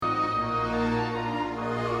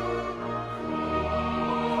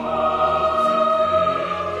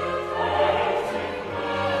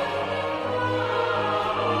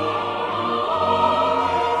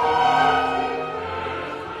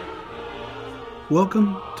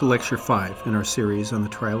Welcome to Lecture 5 in our series on the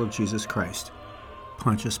trial of Jesus Christ,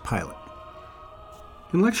 Pontius Pilate.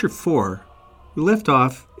 In Lecture 4, we left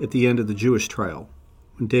off at the end of the Jewish trial,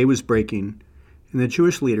 when day was breaking and the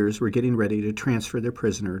Jewish leaders were getting ready to transfer their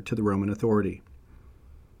prisoner to the Roman authority.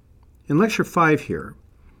 In Lecture 5 here,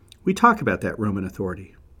 we talk about that Roman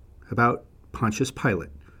authority, about Pontius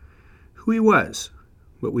Pilate, who he was,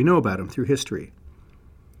 what we know about him through history.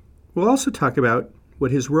 We'll also talk about what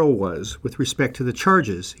his role was with respect to the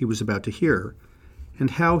charges he was about to hear, and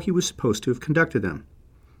how he was supposed to have conducted them.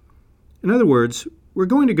 In other words, we're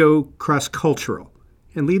going to go cross-cultural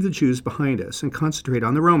and leave the Jews behind us and concentrate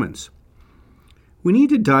on the Romans. We need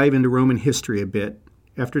to dive into Roman history a bit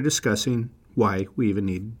after discussing why we even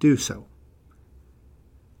need to do so.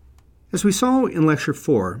 As we saw in Lecture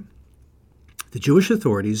 4, the Jewish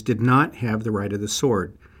authorities did not have the right of the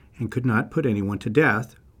sword and could not put anyone to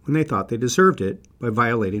death when they thought they deserved it by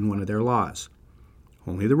violating one of their laws.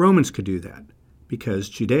 Only the Romans could do that, because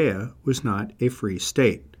Judea was not a free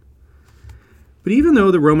state. But even though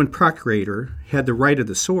the Roman procurator had the right of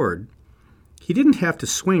the sword, he didn't have to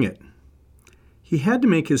swing it. He had to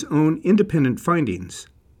make his own independent findings,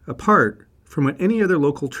 apart from what any other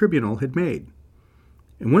local tribunal had made.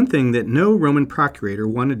 And one thing that no Roman procurator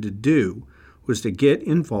wanted to do was to get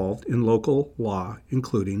involved in local law,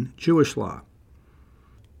 including Jewish law.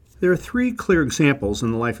 There are three clear examples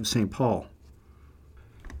in the life of St. Paul.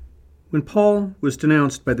 When Paul was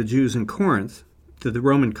denounced by the Jews in Corinth to the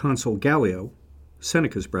Roman consul Gallio,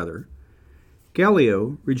 Seneca's brother,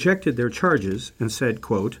 Gallio rejected their charges and said,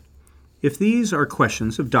 quote, "If these are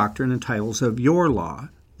questions of doctrine and titles of your law,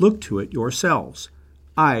 look to it yourselves.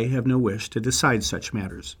 I have no wish to decide such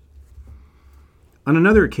matters." On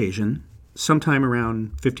another occasion, sometime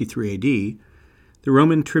around 53 AD, the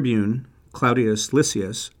Roman tribune Claudius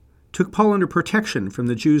Lysias took Paul under protection from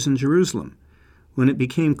the Jews in Jerusalem when it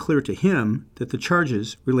became clear to him that the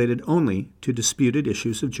charges related only to disputed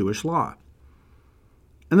issues of Jewish law.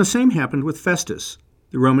 And the same happened with Festus,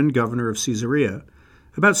 the Roman governor of Caesarea,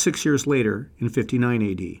 about 6 years later in 59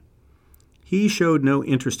 AD. He showed no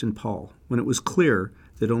interest in Paul when it was clear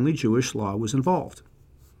that only Jewish law was involved.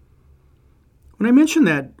 When I mentioned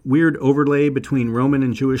that weird overlay between Roman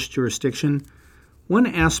and Jewish jurisdiction, one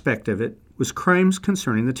aspect of it was crimes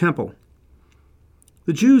concerning the temple.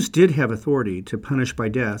 The Jews did have authority to punish by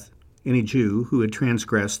death any Jew who had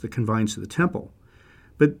transgressed the confines of the temple,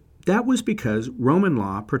 but that was because Roman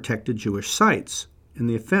law protected Jewish sites, and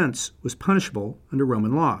the offense was punishable under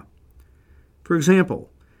Roman law. For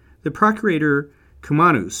example, the procurator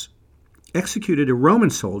Cumanus executed a Roman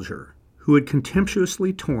soldier who had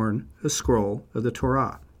contemptuously torn a scroll of the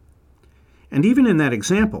Torah. And even in that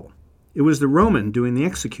example, it was the Roman doing the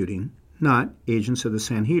executing, not agents of the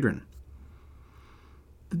Sanhedrin.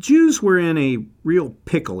 The Jews were in a real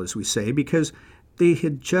pickle, as we say, because they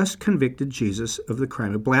had just convicted Jesus of the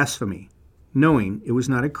crime of blasphemy, knowing it was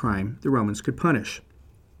not a crime the Romans could punish.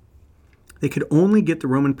 They could only get the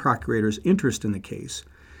Roman procurator's interest in the case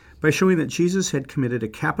by showing that Jesus had committed a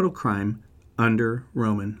capital crime under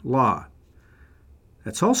Roman law.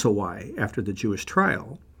 That's also why, after the Jewish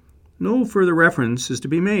trial, no further reference is to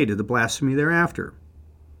be made to the blasphemy thereafter.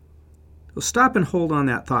 We'll stop and hold on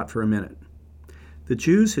that thought for a minute. The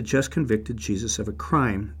Jews had just convicted Jesus of a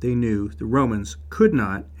crime they knew the Romans could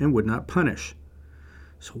not and would not punish.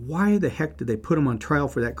 So why the heck did they put him on trial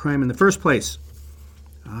for that crime in the first place?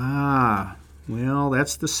 Well,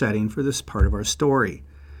 that's the setting for this part of our story.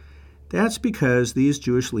 That's because these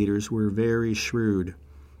Jewish leaders were very shrewd.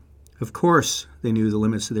 Of course, they knew the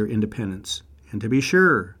limits of their independence, and to be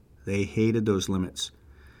sure, they hated those limits.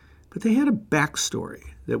 But they had a backstory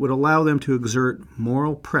that would allow them to exert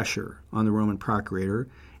moral pressure on the Roman procurator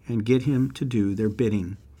and get him to do their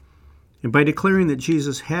bidding. And by declaring that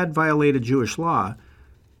Jesus had violated Jewish law,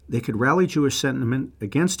 they could rally Jewish sentiment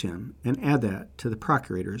against him and add that to the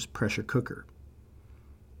procurator's pressure cooker.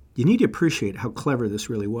 You need to appreciate how clever this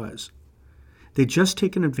really was. They'd just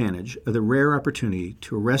taken advantage of the rare opportunity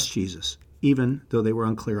to arrest Jesus, even though they were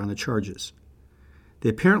unclear on the charges. They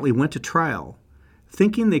apparently went to trial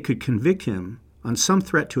thinking they could convict him on some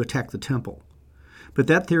threat to attack the temple. But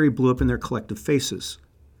that theory blew up in their collective faces.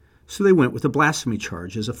 So they went with a blasphemy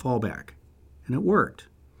charge as a fallback. And it worked.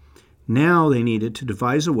 Now they needed to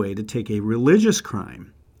devise a way to take a religious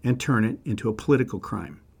crime and turn it into a political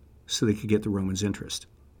crime so they could get the Romans' interest.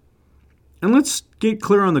 And let's get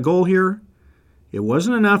clear on the goal here. It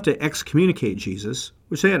wasn't enough to excommunicate Jesus,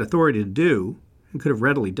 which they had authority to do and could have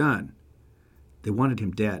readily done. They wanted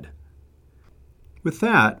him dead. With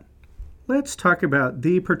that, let's talk about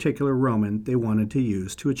the particular Roman they wanted to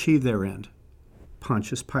use to achieve their end,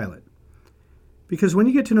 Pontius Pilate. Because when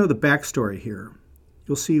you get to know the backstory here,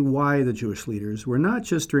 you'll see why the Jewish leaders were not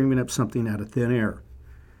just dreaming up something out of thin air.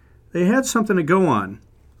 They had something to go on,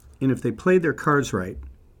 and if they played their cards right,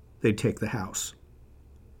 they'd take the house.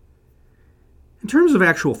 In terms of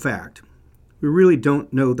actual fact, we really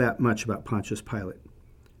don't know that much about Pontius Pilate.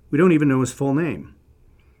 We don't even know his full name.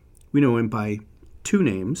 We know him by 2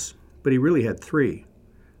 names, but he really had 3,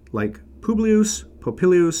 like Publius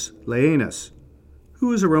Popilius Laenus, who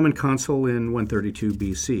was a Roman consul in 132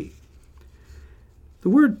 BC. The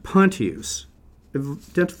word Pontius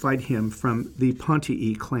identified him from the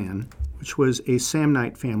Pontii clan, which was a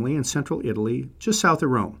Samnite family in central Italy, just south of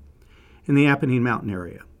Rome, in the Apennine Mountain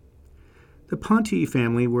area. The Pontii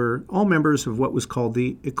family were all members of what was called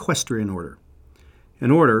the Equestrian Order, an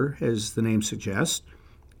order, as the name suggests,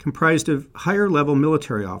 comprised of higher-level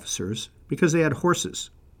military officers because they had horses,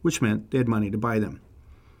 which meant they had money to buy them.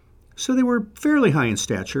 So they were fairly high in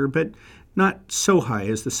stature, but not so high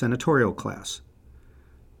as the senatorial class.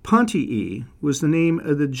 Pontii was the name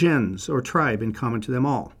of the gens, or tribe, in common to them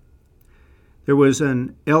all. There was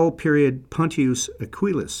an L. Pontius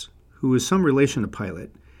Aquilus, who was some relation to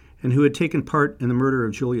Pilate, and who had taken part in the murder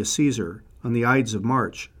of Julius Caesar on the Ides of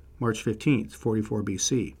March 15th, 44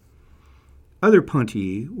 BC. Other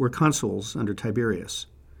Pontii were consuls under Tiberius.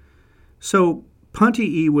 So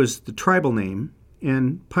Pontii was the tribal name,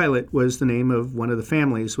 and Pilate was the name of one of the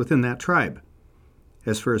families within that tribe.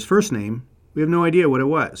 As for his first name, we have no idea what it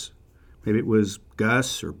was. Maybe it was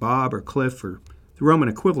Gus or Bob or Cliff or the Roman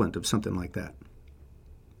equivalent of something like that.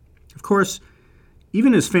 Of course,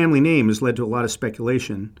 even his family name has led to a lot of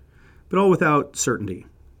speculation, but all without certainty.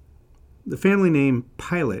 The family name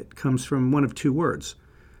Pilate comes from one of 2 words,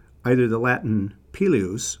 either the Latin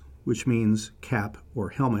pileus, which means cap or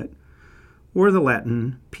helmet, or the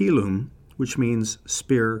Latin pilum, which means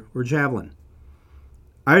spear or javelin.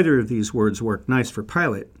 Either of these words work nice for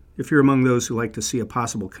Pilate if you're among those who like to see a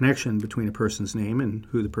possible connection between a person's name and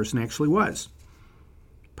who the person actually was.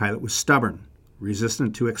 Pilate was stubborn,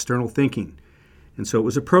 resistant to external thinking, and so it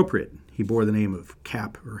was appropriate he bore the name of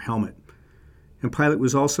cap or helmet. And Pilate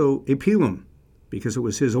was also a pilum, because it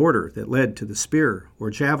was his order that led to the spear or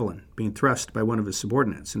javelin being thrust by one of his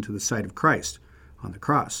subordinates into the side of Christ on the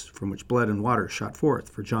cross, from which blood and water shot forth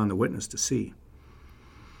for John the witness to see.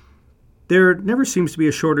 There never seems to be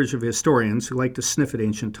a shortage of historians who like to sniff at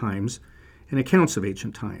ancient times and accounts of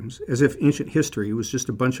ancient times, as if ancient history was just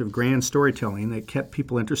a bunch of grand storytelling that kept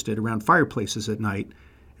people interested around fireplaces at night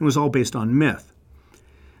and was all based on myth.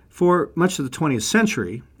 For much of the 20th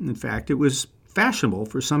century, in fact, it was fashionable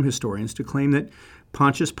for some historians to claim that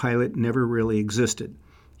Pontius Pilate never really existed.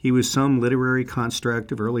 He was some literary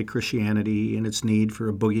construct of early Christianity and its need for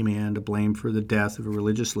a boogeyman to blame for the death of a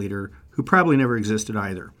religious leader who probably never existed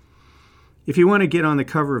either. If you want to get on the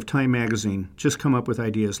cover of Time magazine, just come up with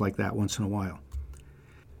ideas like that once in a while.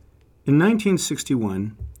 In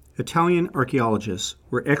 1961, Italian archaeologists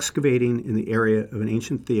were excavating in the area of an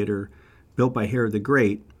ancient theater built by Herod the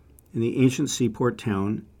Great in the ancient seaport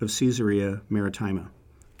town of Caesarea Maritima.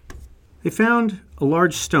 They found a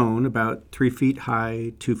large stone about 3 feet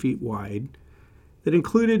high, 2 feet wide, that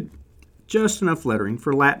included just enough lettering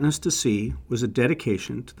for Latinus to see was a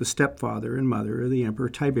dedication to the stepfather and mother of the Emperor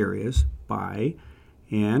Tiberius by,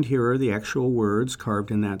 and here are the actual words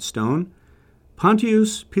carved in that stone,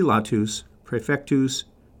 Pontius Pilatus Praefectus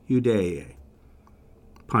Judaeae,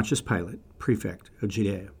 Pontius Pilate, prefect of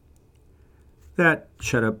Judea. That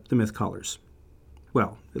shut up the myth callers.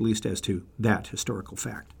 Well, at least as to that historical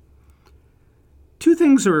fact. 2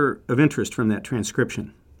 things are of interest from that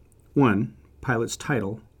transcription. 1, Pilate's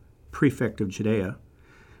title, prefect of Judea,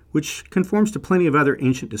 which conforms to plenty of other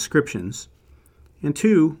ancient descriptions. And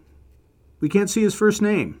 2, we can't see his first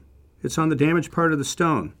name. It's on the damaged part of the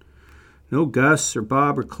stone. No Gus or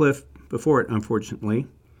Bob or Cliff before it, unfortunately.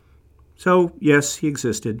 So, yes, he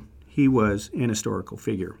existed. He was an historical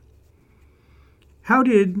figure. How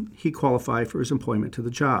did he qualify for his employment to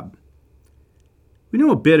the job? We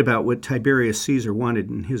know a bit about what Tiberius Caesar wanted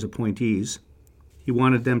in his appointees. He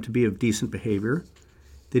wanted them to be of decent behavior.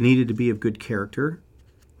 They needed to be of good character,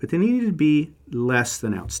 but they needed to be less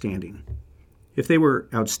than outstanding. If they were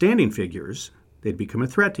outstanding figures, they'd become a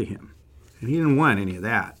threat to him, and he didn't want any of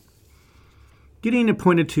that. Getting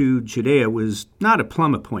appointed to Judea was not a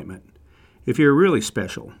plum appointment. If you're really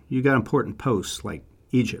special, you got important posts like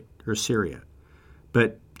Egypt or Syria.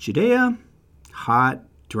 But Judea, hot,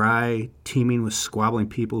 dry, teeming with squabbling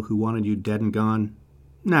people who wanted you dead and gone,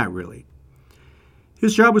 not really.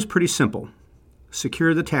 His job was pretty simple.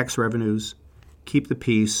 Secure the tax revenues, keep the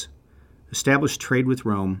peace, establish trade with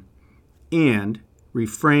Rome, and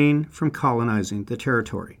refrain from colonizing the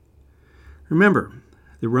territory. Remember,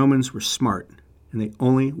 the Romans were smart, and they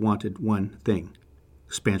only wanted one thing: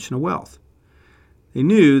 expansion of wealth. They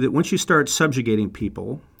knew that once you start subjugating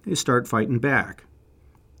people, they start fighting back.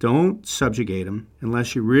 Don't subjugate them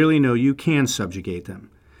unless you really know you can subjugate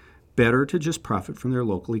them. Better to just profit from their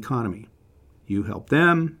local economy. You help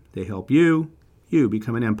them, they help you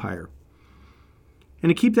become an empire. And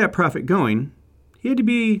to keep that profit going, he had to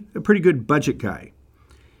be a pretty good budget guy.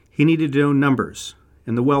 He needed to know numbers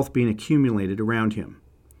and the wealth being accumulated around him.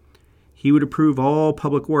 He would approve all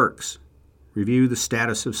public works, review the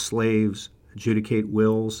status of slaves, adjudicate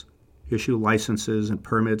wills, issue licenses and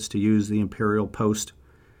permits to use the imperial post.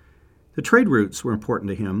 The trade routes were important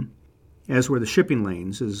to him, as were the shipping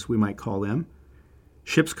lanes, as we might call them.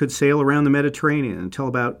 Ships could sail around the Mediterranean until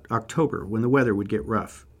about October, when the weather would get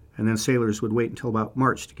rough, and then sailors would wait until about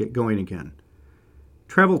March to get going again.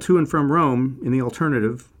 Travel to and from Rome, in the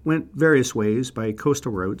alternative, went various ways by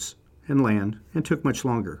coastal routes and land, and took much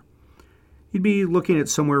longer. You'd be looking at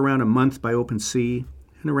somewhere around a month by open sea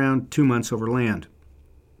and around 2 months over land.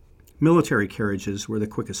 Military carriages were the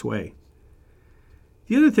quickest way.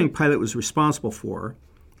 The other thing Pilate was responsible for,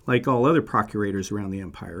 like all other procurators around the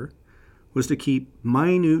empire, was to keep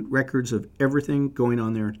minute records of everything going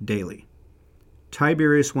on there daily.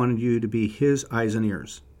 Tiberius wanted you to be his eyes and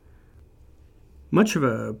ears. Much of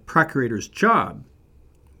a procurator's job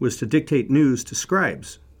was to dictate news to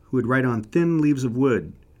scribes, who would write on thin leaves of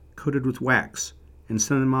wood coated with wax and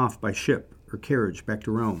send them off by ship or carriage back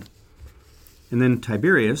to Rome. And then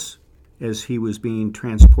Tiberius, as he was being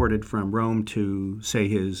transported from Rome to, say,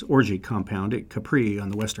 his orgy compound at Capri on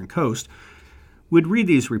the western coast, would read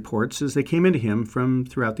these reports as they came into him from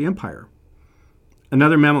throughout the empire.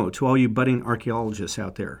 Another memo to all you budding archaeologists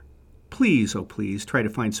out there. Please, oh please, try to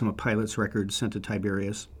find some of Pilate's records sent to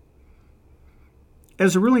Tiberius.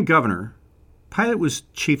 As a ruling governor, Pilate was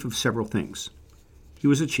chief of several things. He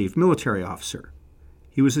was a chief military officer.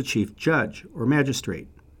 He was a chief judge or magistrate.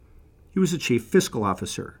 He was a chief fiscal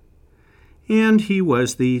officer. And he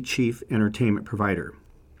was the chief entertainment provider.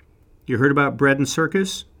 You heard about bread and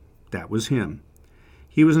circus? That was him.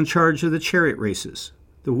 He was in charge of the chariot races,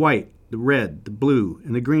 the white, the red, the blue,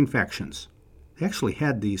 and the green factions. They actually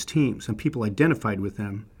had these teams, and people identified with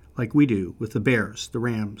them like we do with the Bears, the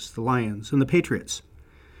Rams, the Lions, and the Patriots.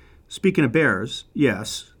 Speaking of bears,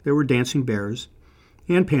 yes, there were dancing bears,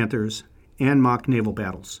 and panthers, and mock naval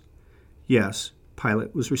battles. Yes,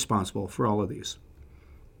 Pilate was responsible for all of these.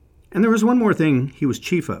 And there was one more thing he was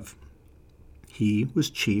chief of. He was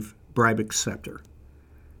chief bribe acceptor.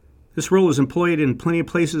 This role is employed in plenty of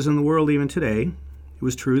places in the world even today. It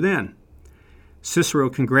was true then. Cicero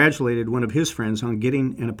congratulated one of his friends on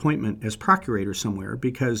getting an appointment as procurator somewhere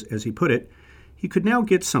because, as he put it, he could now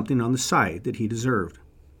get something on the side that he deserved.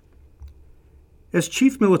 As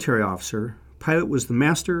chief military officer, Pilate was the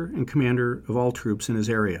master and commander of all troops in his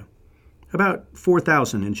area, about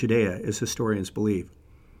 4,000 in Judea, as historians believe.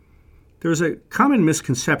 There is a common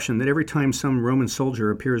misconception that every time some Roman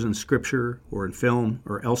soldier appears in scripture or in film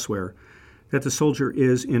or elsewhere, that the soldier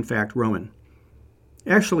is, in fact, Roman.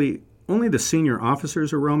 Actually, only the senior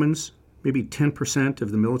officers are Romans, maybe 10%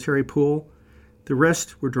 of the military pool. The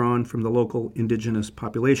rest were drawn from the local indigenous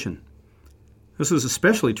population. This was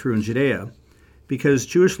especially true in Judea because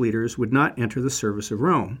Jewish leaders would not enter the service of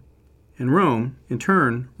Rome. And Rome, in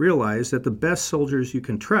turn, realized that the best soldiers you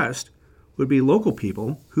can trust would be local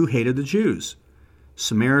people who hated the Jews,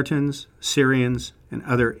 Samaritans, Syrians, and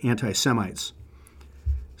other anti-Semites.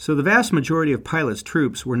 So the vast majority of Pilate's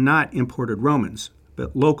troops were not imported Romans,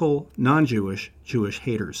 but local, non-Jewish, Jewish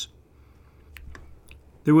haters.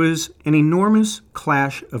 There was an enormous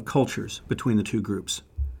clash of cultures between the two groups.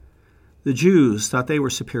 The Jews thought they were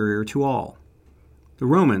superior to all. The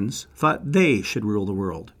Romans thought they should rule the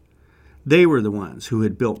world. They were the ones who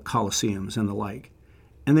had built colosseums and the like,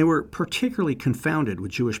 and they were particularly confounded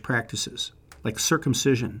with Jewish practices, like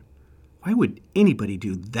circumcision. Why would anybody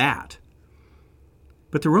do that?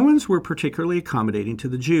 But the Romans were particularly accommodating to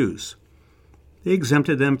the Jews. They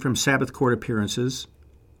exempted them from Sabbath court appearances.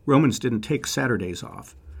 Romans didn't take Saturdays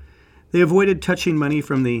off. They avoided touching money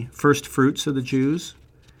from the first fruits of the Jews.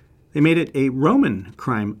 They made it a Roman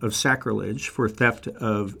crime of sacrilege for theft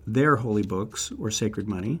of their holy books or sacred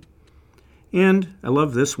money. And, I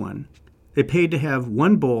love this one, they paid to have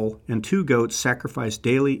 1 bull and 2 goats sacrificed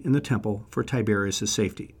daily in the temple for Tiberius'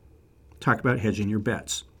 safety. Talk about hedging your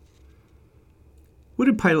bets. What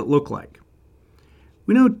did Pilate look like?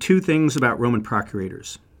 We know 2 things about Roman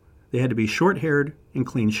procurators. They had to be short-haired and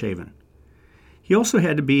clean-shaven. He also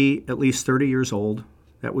had to be at least 30 years old.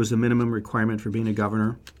 That was the minimum requirement for being a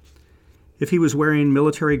governor. If he was wearing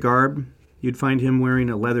military garb, you'd find him wearing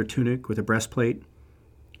a leather tunic with a breastplate.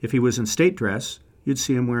 If he was in state dress, you'd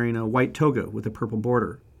see him wearing a white toga with a purple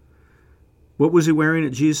border. What was he wearing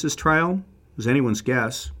at Jesus' trial? It was anyone's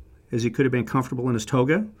guess, as he could have been comfortable in his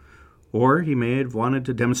toga, or he may have wanted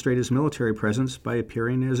to demonstrate his military presence by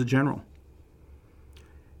appearing as a general.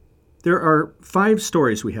 There are 5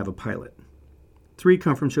 stories we have of Pilate. 3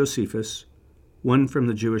 come from Josephus, 1 from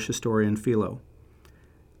the Jewish historian Philo,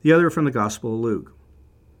 the other from the Gospel of Luke.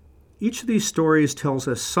 Each of these stories tells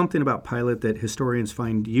us something about Pilate that historians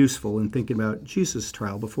find useful in thinking about Jesus'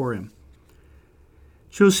 trial before him.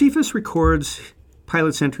 Josephus records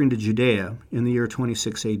Pilate's entry into Judea in the year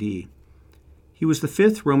 26 AD. He was the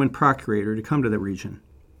 5th Roman procurator to come to that region.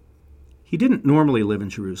 He didn't normally live in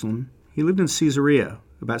Jerusalem. He lived in Caesarea,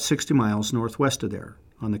 about 60 miles northwest of there,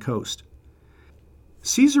 on the coast.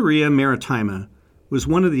 Caesarea Maritima was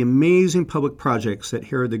one of the amazing public projects that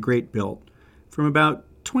Herod the Great built from about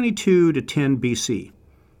 22 to 10 BC.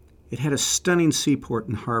 It had a stunning seaport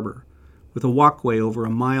and harbor, with a walkway over a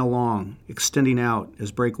mile long, extending out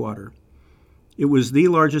as breakwater. It was the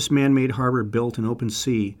largest man-made harbor built in open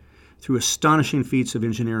sea through astonishing feats of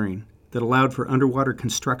engineering that allowed for underwater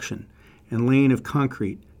construction and laying of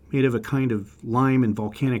concrete made of a kind of lime and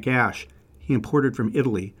volcanic ash he imported from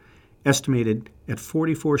Italy, estimated at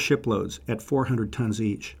 44 shiploads at 400 tons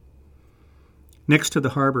each. Next to the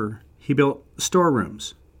harbor, he built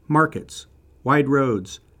storerooms, markets, wide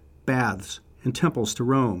roads, baths, and temples to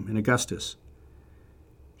Rome and Augustus.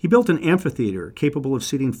 He built an amphitheater capable of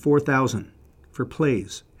seating 4,000 for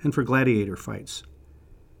plays and for gladiator fights.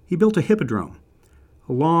 He built a hippodrome,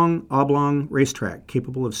 a long, oblong racetrack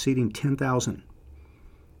capable of seating 10,000.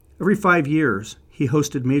 Every 5 years, he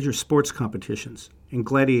hosted major sports competitions and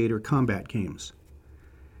gladiator combat games.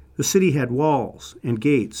 The city had walls and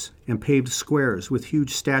gates and paved squares with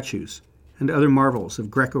huge statues and other marvels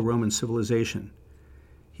of Greco-Roman civilization.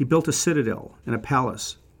 He built a citadel and a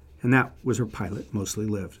palace, and that was where Pilate mostly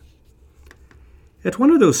lived. At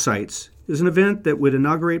one of those sites is an event that would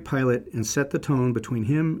inaugurate Pilate and set the tone between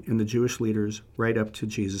him and the Jewish leaders right up to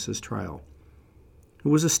Jesus' trial. It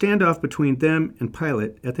was a standoff between them and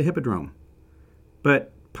Pilate at the Hippodrome,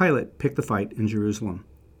 but Pilate picked the fight in Jerusalem.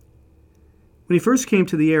 When he first came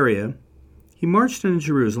to the area, he marched into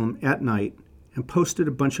Jerusalem at night and posted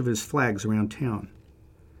a bunch of his flags around town.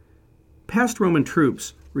 Past Roman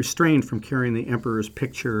troops restrained from carrying the emperor's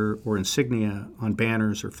picture or insignia on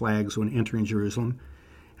banners or flags when entering Jerusalem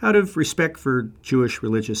out of respect for Jewish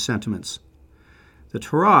religious sentiments. The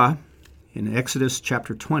Torah, in Exodus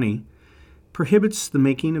chapter 20, prohibits the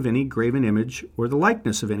making of any graven image or the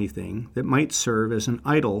likeness of anything that might serve as an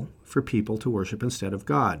idol for people to worship instead of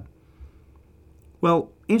God.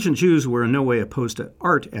 Well, ancient Jews were in no way opposed to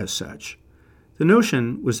art as such. The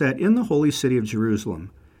notion was that in the holy city of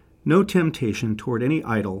Jerusalem, no temptation toward any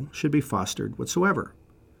idol should be fostered whatsoever.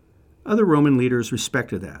 Other Roman leaders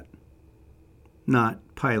respected that. Not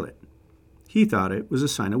Pilate. He thought it was a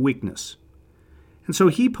sign of weakness. And so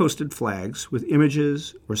he posted flags with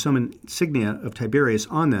images or some insignia of Tiberius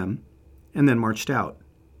on them and then marched out.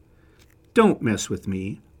 "Don't mess with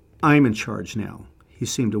me. I'm in charge now," he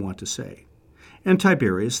seemed to want to say. "And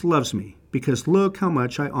Tiberius loves me because look how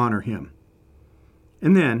much I honor him."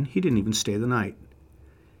 And then he didn't even stay the night.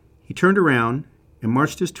 He turned around and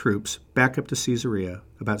marched his troops back up to Caesarea,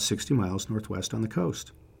 about 60 miles northwest on the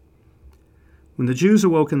coast. When the Jews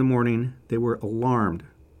awoke in the morning, they were alarmed.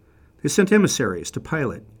 They sent emissaries to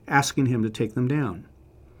Pilate, asking him to take them down.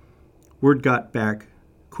 Word got back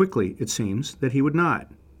quickly, it seems, that he would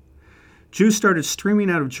not. Jews started streaming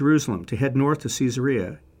out of Jerusalem to head north to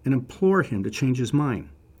Caesarea and implore him to change his mind.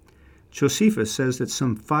 Josephus says that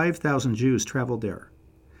some 5,000 Jews traveled there.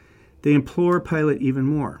 They implore Pilate even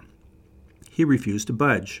more. He refused to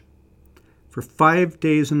budge. For 5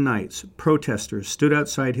 days and nights, protesters stood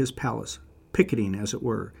outside his palace, picketing, as it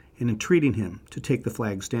were, and entreating him to take the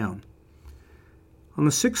flags down. On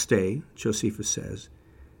the 6th day, Josephus says,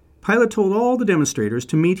 Pilate told all the demonstrators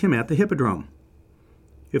to meet him at the Hippodrome.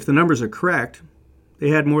 If the numbers are correct, they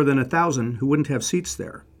had more than 1,000 who wouldn't have seats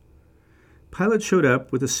there. Pilate showed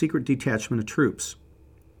up with a secret detachment of troops.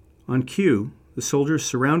 On cue, the soldiers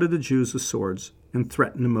surrounded the Jews with swords and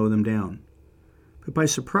threatened to mow them down. But by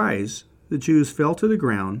surprise, the Jews fell to the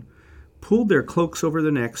ground, pulled their cloaks over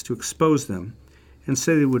their necks to expose them, and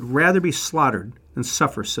said they would rather be slaughtered than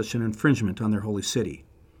suffer such an infringement on their holy city.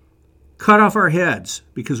 "Cut off our heads,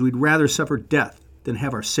 because we'd rather suffer death than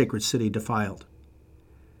have our sacred city defiled."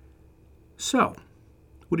 So,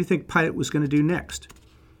 what do you think Pilate was going to do next?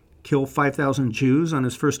 Kill 5,000 Jews on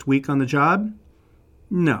his first week on the job?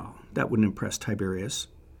 No, that wouldn't impress Tiberius.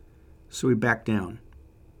 So he backed down.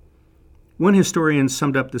 One historian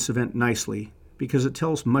summed up this event nicely because it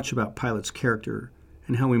tells much about Pilate's character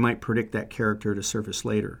and how we might predict that character to surface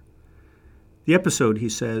later. The episode, he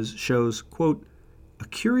says, shows, quote, a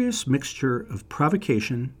curious mixture of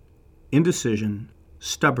provocation, indecision,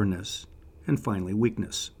 stubbornness, and finally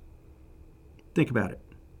weakness. Think about it.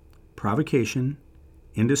 Provocation,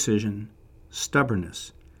 indecision,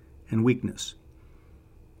 stubbornness, and weakness.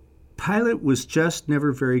 Pilate was just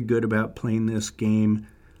never very good about playing this game,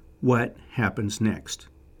 what happens next?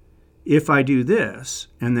 If I do this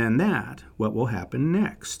and then that, what will happen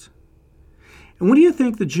next? And what do you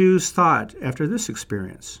think the Jews thought after this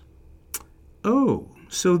experience? Oh,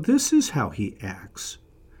 so this is how he acts.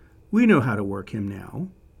 We know how to work him now.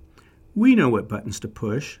 We know what buttons to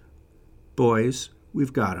push. Boys,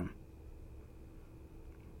 we've got him.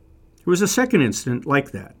 There was a second incident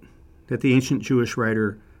like that the ancient Jewish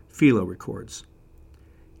writer Philo records,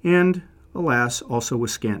 and, alas, also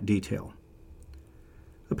with scant detail.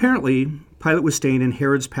 Apparently, Pilate was staying in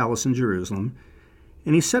Herod's palace in Jerusalem,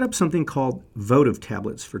 and he set up something called votive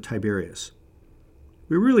tablets for Tiberius.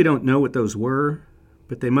 We really don't know what those were,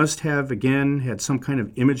 but they must have, again, had some kind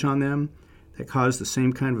of image on them that caused the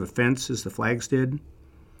same kind of offense as the flags did.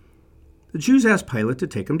 The Jews asked Pilate to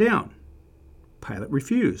take them down. Pilate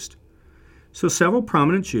refused. So several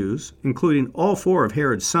prominent Jews, including all 4 of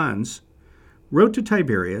Herod's sons, wrote to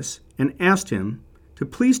Tiberius and asked him to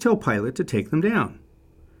please tell Pilate to take them down.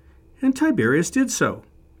 And Tiberius did so.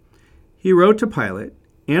 He wrote to Pilate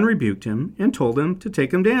and rebuked him and told him to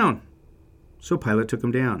take them down. So Pilate took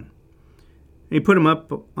them down. And he put them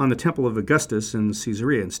up on the temple of Augustus in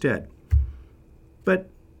Caesarea instead. But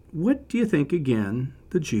what do you think, again,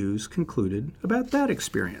 the Jews concluded about that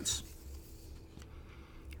experience?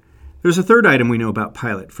 There's a third item we know about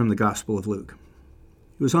Pilate from the Gospel of Luke.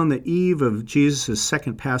 It was on the eve of Jesus'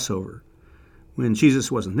 second Passover, when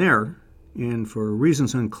Jesus wasn't there, and for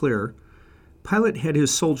reasons unclear, Pilate had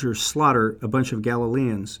his soldiers slaughter a bunch of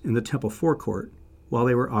Galileans in the temple forecourt while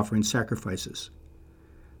they were offering sacrifices.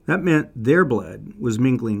 That meant their blood was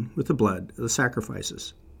mingling with the blood of the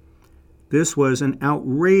sacrifices. This was an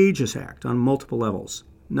outrageous act on multiple levels,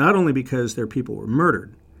 not only because their people were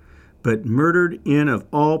murdered, but murdered in, of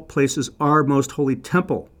all places, our most holy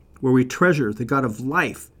temple, where we treasure the God of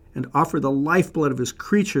life and offer the lifeblood of his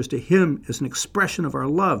creatures to him as an expression of our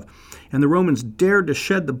love. And the Romans dared to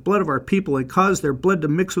shed the blood of our people and cause their blood to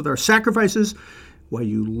mix with our sacrifices? Why,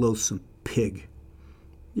 you loathsome pig.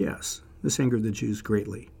 Yes, this angered the Jews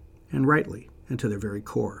greatly, and rightly, and to their very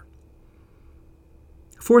core.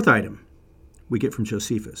 Fourth item we get from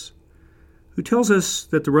Josephus, who tells us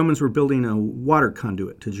that the Romans were building a water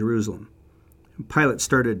conduit to Jerusalem. And Pilate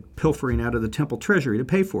started pilfering out of the temple treasury to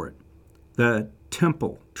pay for it. The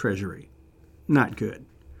temple treasury. Not good.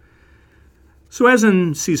 So as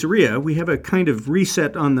in Caesarea, we have a kind of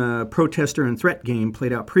reset on the protester and threat game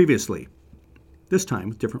played out previously, this time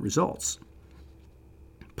with different results.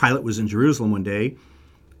 Pilate was in Jerusalem one day.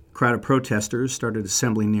 A crowd of protesters started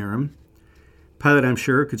assembling near him. Pilate, I'm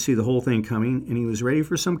sure, could see the whole thing coming, and he was ready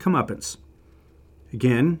for some comeuppance.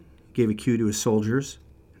 Again, he gave a cue to his soldiers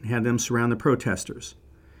and had them surround the protesters.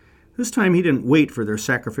 This time he didn't wait for their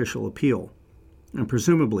sacrificial appeal, and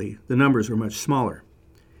presumably the numbers were much smaller.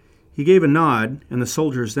 He gave a nod, and the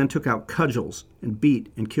soldiers then took out cudgels and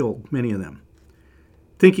beat and killed many of them.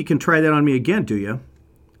 Think you can try that on me again, do you?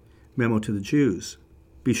 Memo to the Jews.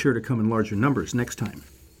 Be sure to come in larger numbers next time.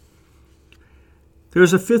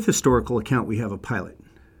 There's a fifth historical account we have of Pilate,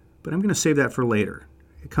 but I'm going to save that for later.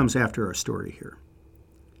 It comes after our story here.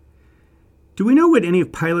 Do we know what any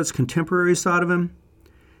of Pilate's contemporaries thought of him?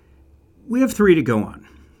 We have 3 to go on.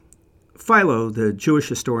 Philo, the Jewish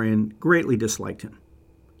historian, greatly disliked him.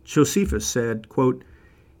 Josephus said, quote,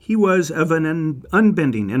 he was of an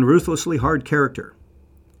unbending and ruthlessly hard character.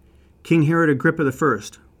 King Herod Agrippa I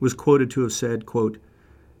was quoted to have said, quote,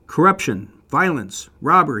 corruption, violence,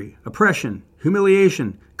 robbery, oppression,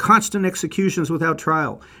 humiliation, constant executions without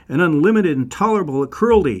trial, and unlimited intolerable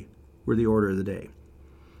cruelty were the order of the day.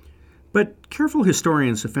 But careful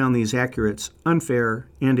historians have found these accurates unfair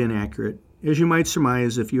and inaccurate, as you might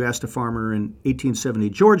surmise if you asked a farmer in 1870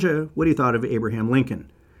 Georgia what he thought of Abraham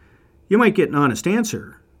Lincoln. You might get an honest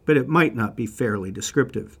answer, but it might not be fairly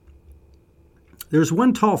descriptive. There's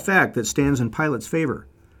one tall fact that stands in Pilate's favor.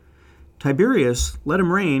 Tiberius let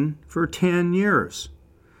him reign for 10 years.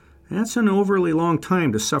 That's an overly long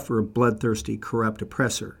time to suffer a bloodthirsty, corrupt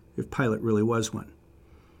oppressor, if Pilate really was one.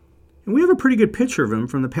 And we have a pretty good picture of him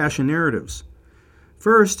from the Passion narratives.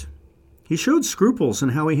 First, he showed scruples in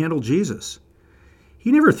how he handled Jesus.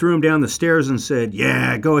 He never threw him down the stairs and said,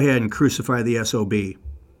 yeah, go ahead and crucify the SOB.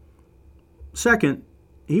 Second,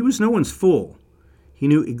 he was no one's fool. He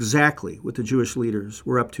knew exactly what the Jewish leaders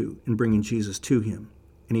were up to in bringing Jesus to him,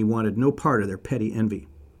 and he wanted no part of their petty envy.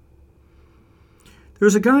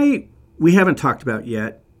 There's a guy we haven't talked about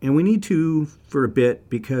yet, and we need to for a bit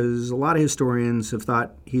because a lot of historians have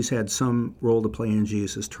thought he's had some role to play in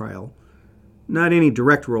Jesus' trial. Not any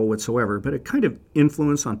direct role whatsoever, but a kind of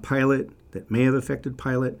influence on Pilate that may have affected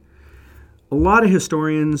Pilate. A lot of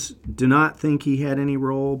historians do not think he had any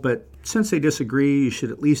role, but since they disagree, you should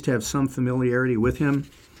at least have some familiarity with him.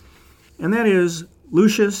 And that is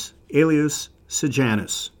Lucius Aelius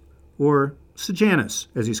Sejanus, or Sejanus,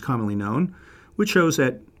 as he's commonly known, which shows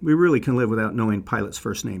that we really can live without knowing Pilate's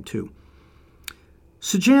first name, too.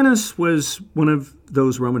 Sejanus was one of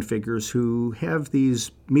those Roman figures who have these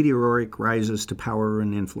meteoric rises to power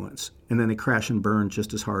and influence, and then they crash and burn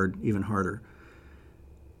just as hard, even harder.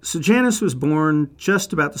 Sejanus was born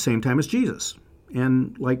just about the same time as Jesus,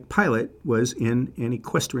 and like Pilate, was in an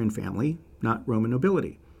equestrian family, not Roman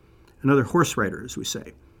nobility. Another horse rider, as we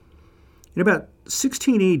say. In about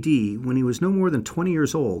 16 AD, when he was no more than 20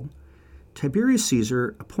 years old, Tiberius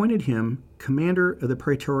Caesar appointed him commander of the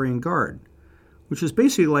Praetorian Guard, which is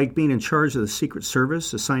basically like being in charge of the Secret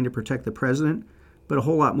Service assigned to protect the president, but a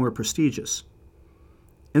whole lot more prestigious.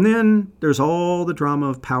 And then there's all the drama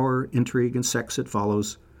of power, intrigue, and sex that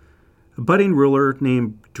follows. A budding ruler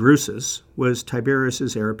named Drusus was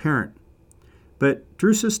Tiberius's heir apparent. But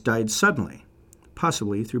Drusus died suddenly,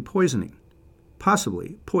 possibly through poisoning,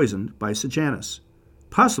 possibly poisoned by Sejanus.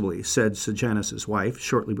 Possibly, said Sejanus' wife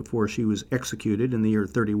shortly before she was executed in the year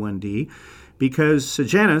 31D, because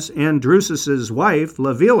Sejanus and Drusus' wife,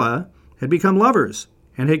 Livilla, had become lovers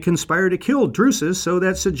and had conspired to kill Drusus so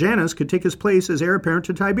that Sejanus could take his place as heir apparent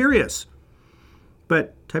to Tiberius.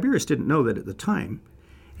 But Tiberius didn't know that at the time,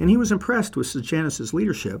 and he was impressed with Sejanus'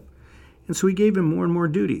 leadership, and so he gave him more and more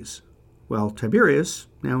duties, while Tiberius,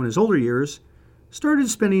 now in his older years, started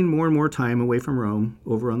spending more and more time away from Rome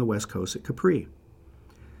over on the west coast at Capri.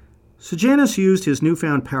 Sejanus used his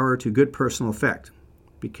newfound power to good personal effect,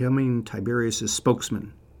 becoming Tiberius'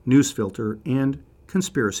 spokesman, news filter, and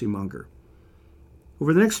conspiracy monger.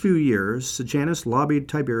 Over the next few years, Sejanus lobbied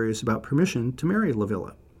Tiberius about permission to marry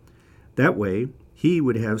Livilla. That way, he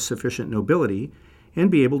would have sufficient nobility and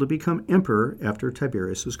be able to become emperor after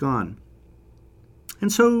Tiberius was gone.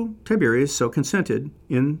 And so Tiberius so consented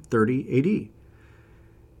in 30 AD.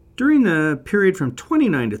 During the period from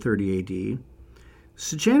 29 to 30 AD,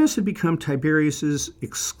 Sejanus had become Tiberius's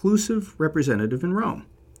exclusive representative in Rome,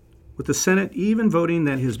 with the Senate even voting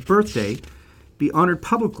that his birthday be honored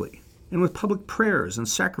publicly and with public prayers and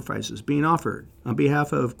sacrifices being offered on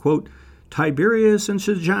behalf of, quote, Tiberius and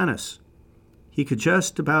Sejanus. He could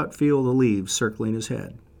just about feel the leaves circling his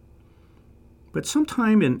head. But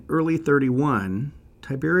sometime in early 31,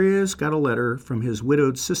 Tiberius got a letter from his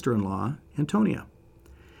widowed sister-in-law, Antonia,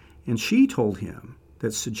 and she told him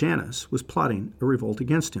that Sejanus was plotting a revolt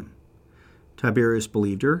against him. Tiberius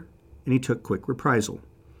believed her, and he took quick reprisal.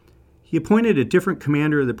 He appointed a different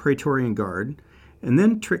commander of the Praetorian Guard, and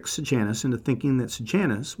then tricked Sejanus into thinking that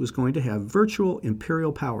Sejanus was going to have virtual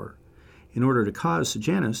imperial power in order to cause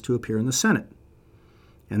Sejanus to appear in the Senate,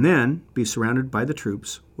 and then be surrounded by the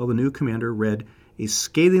troops while the new commander read a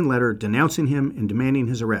scathing letter denouncing him and demanding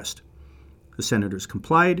his arrest. The senators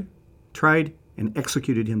complied, tried, and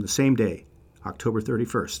executed him the same day, October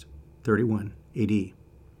 31st, 31 AD.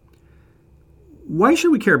 Why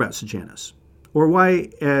should we care about Sejanus? Or why,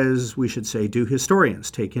 as we should say, do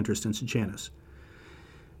historians take interest in Sejanus?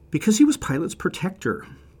 Because he was Pilate's protector,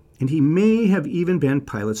 and he may have even been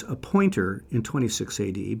Pilate's appointer in 26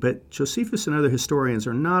 AD, but Josephus and other historians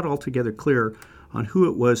are not altogether clear on who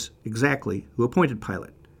it was exactly who appointed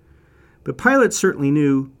Pilate. But Pilate certainly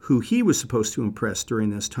knew who he was supposed to impress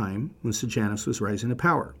during this time when Sejanus was rising to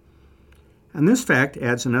power. And this fact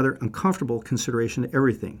adds another uncomfortable consideration to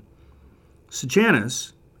everything.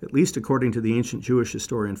 Sejanus, at least according to the ancient Jewish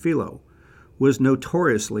historian Philo, was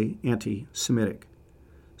notoriously anti-Semitic.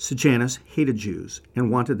 Sejanus hated Jews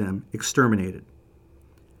and wanted them exterminated.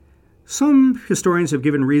 Some historians have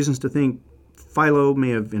given reasons to think Philo may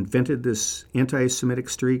have invented this anti-Semitic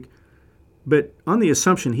streak, but on the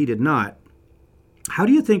assumption he did not, how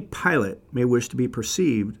do you think Pilate may wish to be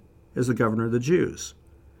perceived as the governor of the Jews?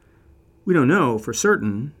 We don't know for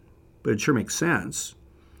certain, but it sure makes sense.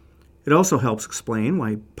 It also helps explain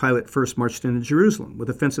why Pilate first marched into Jerusalem with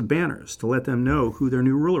offensive banners to let them know who their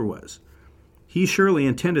new ruler was. He surely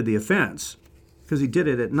intended the offense because he did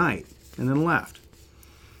it at night and then left.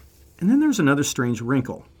 And then there's another strange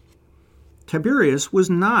wrinkle. Tiberius was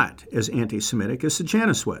not as anti-Semitic as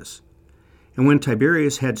Sejanus was. And when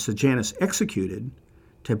Tiberius had Sejanus executed,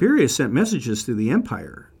 Tiberius sent messages through the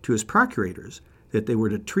empire to his procurators that they were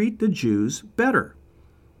to treat the Jews better.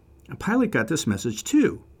 And Pilate got this message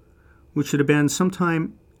too, which should have been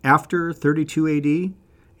sometime after 32 AD,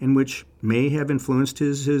 and which may have influenced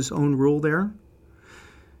his own rule there.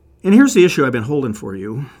 And here's the issue I've been holding for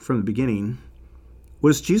you from the beginning.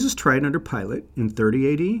 Was Jesus tried under Pilate in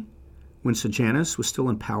 30 AD, when Sejanus was still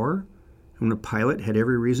in power, and when Pilate had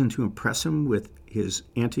every reason to impress him with his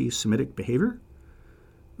anti-Semitic behavior?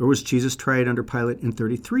 Or was Jesus tried under Pilate in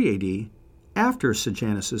 33 AD, after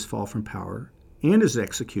Sejanus' fall from power and his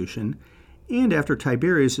execution, and after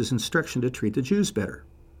Tiberius' instruction to treat the Jews better?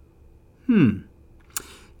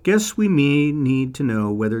 Guess we may need to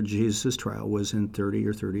know whether Jesus' trial was in 30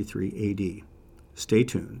 or 33 AD. Stay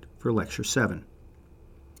tuned for Lecture 7.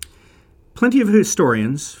 Plenty of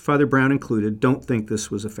historians, Father Brown included, don't think this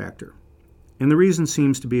was a factor. And the reason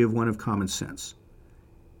seems to be one of common sense.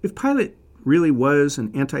 If Pilate really was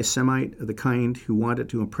an anti-Semite of the kind who wanted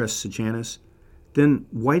to impress Sejanus, then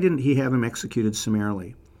why didn't he have him executed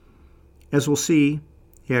summarily? As we'll see,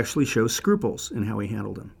 he actually shows scruples in how he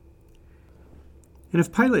handled him. And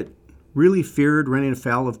if Pilate really feared running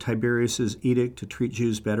afoul of Tiberius' edict to treat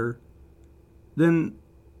Jews better, then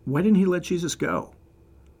why didn't he let Jesus go?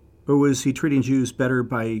 Or was he treating Jews better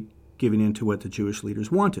by giving in to what the Jewish leaders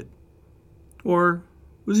wanted? Or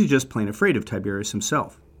was he just plain afraid of Tiberius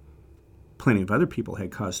himself? Plenty of other people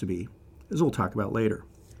had cause to be, as we'll talk about later.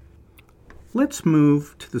 Let's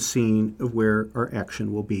move to the scene of where our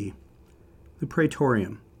action will be, the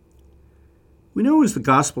Praetorium. We know, as the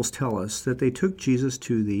Gospels tell us, that they took Jesus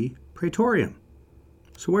to the Praetorium.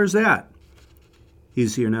 So where's that?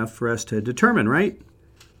 Easy enough for us to determine, right?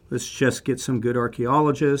 Let's just get some good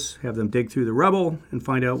archaeologists, have them dig through the rubble, and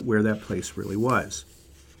find out where that place really was.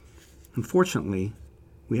 Unfortunately,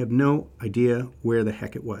 we have no idea where the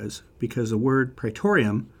heck it was, because the word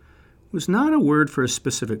Praetorium was not a word for a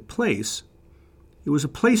specific place. It was a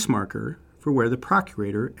place marker for where the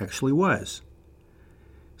procurator actually was.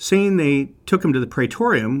 Saying they took him to the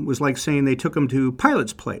Praetorium was like saying they took him to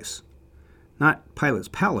Pilate's place. Not Pilate's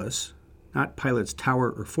palace, not Pilate's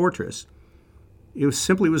tower or fortress. It was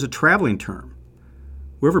simply a traveling term.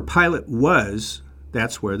 Wherever Pilate was,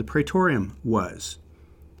 that's where the Praetorium was.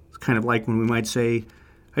 It's kind of like when we might say,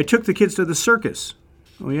 I took the kids to the circus.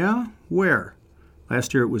 Oh yeah? Where?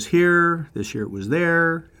 Last year it was here, this year it was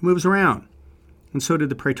there. It moves around. And so did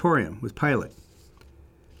the Praetorium with Pilate.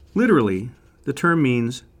 Literally, the term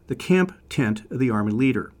means the camp tent of the army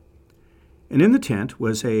leader. And in the tent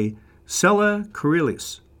was a cella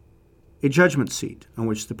curialis, a judgment seat on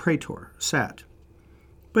which the praetor sat.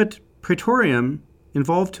 But Praetorium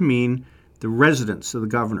involved to mean the residence of the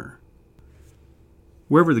governor.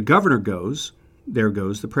 Wherever the governor goes, there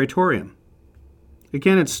goes the Praetorium.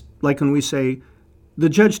 Again, it's like when we say, the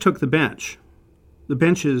judge took the bench. The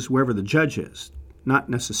bench is wherever the judge is, not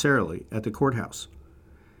necessarily at the courthouse.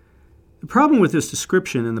 The problem with this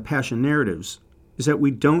description in the Passion narratives is that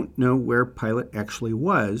we don't know where Pilate actually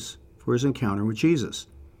was for his encounter with Jesus.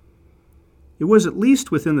 It was at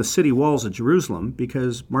least within the city walls of Jerusalem,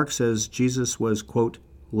 because Mark says Jesus was, quote,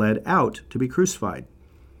 led out to be crucified.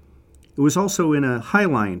 It was also in a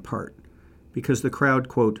high-lying part, because the crowd,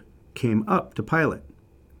 quote, came up to Pilate.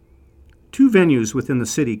 Two venues within the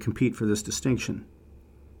city compete for this distinction.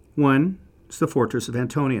 One is the fortress of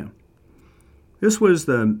Antonia. This was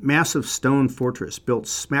the massive stone fortress built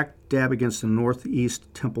smack dab against the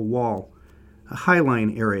northeast temple wall, a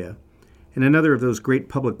high-lying area, and another of those great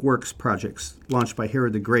public works projects launched by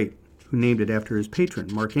Herod the Great, who named it after his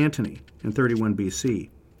patron, Mark Antony, in 31 BC.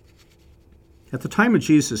 At the time of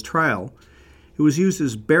Jesus' trial, it was used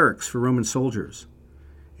as barracks for Roman soldiers.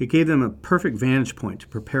 It gave them a perfect vantage point to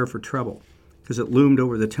prepare for trouble, because it loomed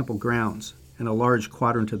over the temple grounds and a large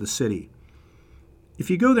quadrant of the city. If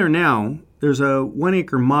you go there now, there's a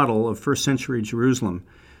 1-acre model of first-century Jerusalem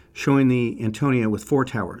showing the Antonia with 4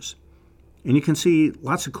 towers. And you can see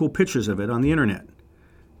lots of cool pictures of it on the internet.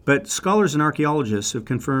 But scholars and archaeologists have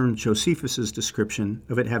confirmed Josephus' description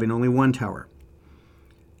of it having only 1 tower.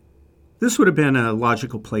 This would have been a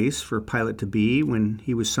logical place for Pilate to be when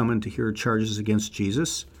he was summoned to hear charges against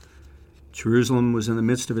Jesus. Jerusalem was in the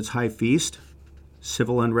midst of its high feast.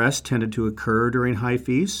 Civil unrest tended to occur during high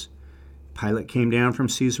feasts. Pilate came down from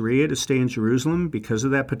Caesarea to stay in Jerusalem because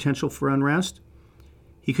of that potential for unrest.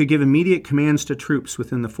 He could give immediate commands to troops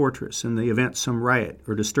within the fortress in the event some riot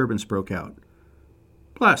or disturbance broke out.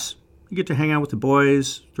 Plus, you get to hang out with the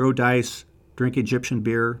boys, throw dice, drink Egyptian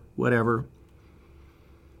beer, whatever.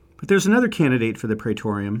 But there's another candidate for the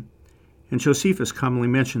Praetorium, and Josephus commonly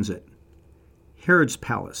mentions it. Herod's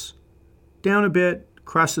palace. Down a bit,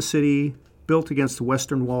 across the city, built against the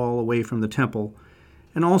western wall away from the temple,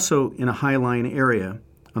 and also in a high-lying area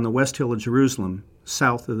on the west hill of Jerusalem,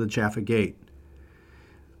 south of the Jaffa Gate.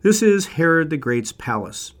 This is Herod the Great's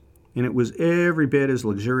palace, and it was every bit as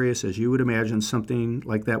luxurious as you would imagine something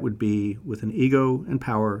like that would be, with an ego and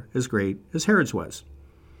power as great as Herod's was.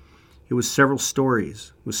 It was several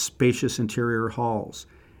stories, with spacious interior halls,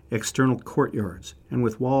 external courtyards, and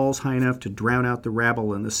with walls high enough to drown out the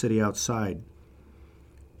rabble in the city outside.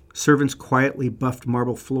 Servants quietly buffed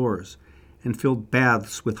marble floors and filled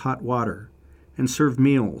baths with hot water and served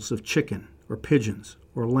meals of chicken or pigeons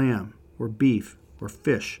or lamb or beef or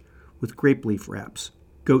fish with grape leaf wraps,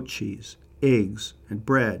 goat cheese, eggs and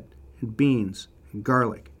bread and beans and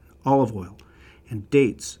garlic, and olive oil and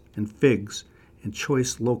dates and figs and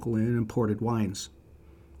choice local and imported wines.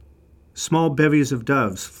 Small bevies of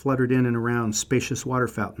doves fluttered in and around spacious water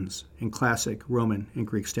fountains and classic Roman and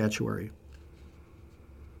Greek statuary.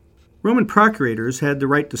 Roman procurators had the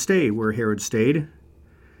right to stay where Herod stayed.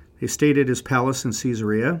 They stayed at his palace in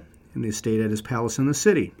Caesarea, and they stayed at his palace in the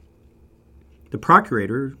city. The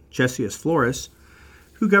procurator, Gessius Florus,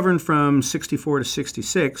 who governed from 64 to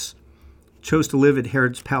 66, chose to live at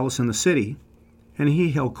Herod's palace in the city, and he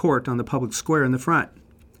held court on the public square in the front.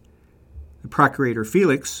 The procurator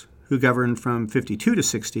Felix, who governed from 52 to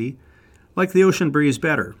 60, liked the ocean breeze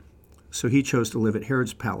better, so he chose to live at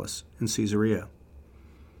Herod's palace in Caesarea.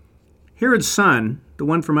 Herod's son, the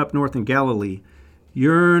one from up north in Galilee,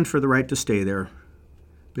 yearned for the right to stay there.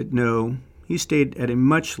 But no, he stayed at a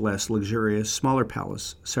much less luxurious, smaller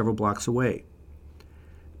palace several blocks away.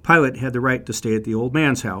 Pilate had the right to stay at the old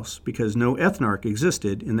man's house because no ethnarch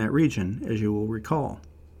existed in that region, as you will recall.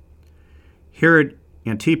 Herod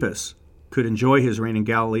Antipas could enjoy his reign in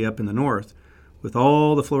Galilee up in the north with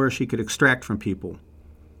all the flourish he could extract from people.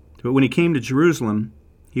 But when he came to Jerusalem,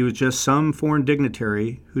 he was just some foreign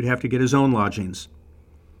dignitary who'd have to get his own lodgings.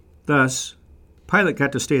 Thus, Pilate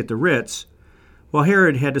got to stay at the Ritz, while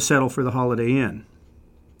Herod had to settle for the Holiday Inn.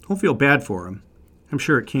 Don't feel bad for him. I'm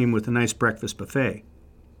sure it came with a nice breakfast buffet,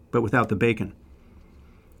 but without the bacon.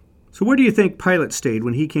 So where do you think Pilate stayed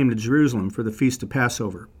when he came to Jerusalem for the Feast of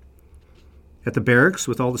Passover? At the barracks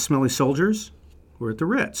with all the smelly soldiers, or at the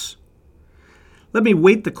Ritz? Let me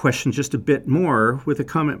weight the question just a bit more with a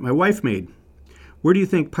comment my wife made. Where do you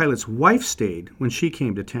think Pilate's wife stayed when she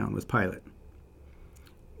came to town with Pilate?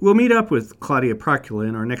 We'll meet up with Claudia Procula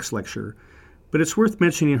in our next lecture, but it's worth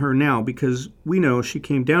mentioning her now because we know she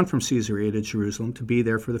came down from Caesarea to Jerusalem to be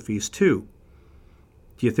there for the feast too.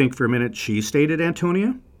 Do you think for a minute she stayed at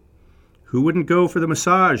Antonia? Who wouldn't go for the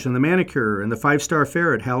massage and the manicure and the 5-star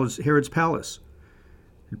fare at Herod's palace?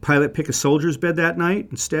 Did Pilate pick a soldier's bed that night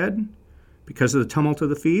instead? Because of the tumult of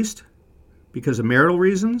the feast? Because of marital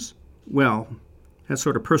reasons? Well, that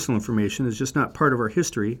sort of personal information is just not part of our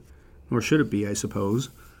history, nor should it be, I suppose.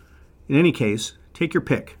 In any case, take your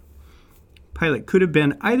pick. Pilate could have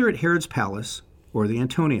been either at Herod's palace or the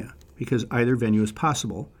Antonia, because either venue is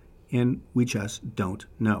possible, and we just don't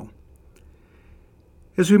know.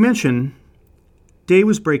 As we mentioned, day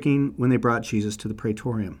was breaking when they brought Jesus to the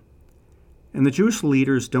Praetorium, and the Jewish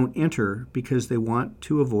leaders don't enter because they want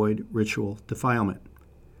to avoid ritual defilement.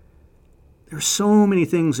 There are so many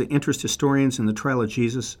things that interest historians in the trial of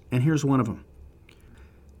Jesus, and here's one of them.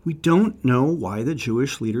 We don't know why the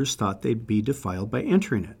Jewish leaders thought they'd be defiled by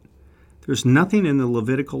entering it. There's nothing in the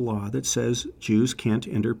Levitical law that says Jews can't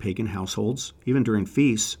enter pagan households, even during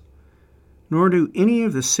feasts, nor do any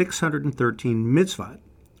of the 613 mitzvot,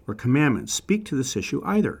 or commandments, speak to this issue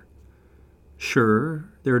either. Sure,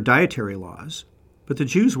 there are dietary laws, but the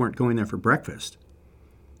Jews weren't going there for breakfast.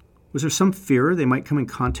 Was there some fear they might come in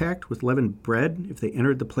contact with leavened bread if they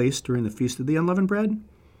entered the place during the Feast of the Unleavened Bread?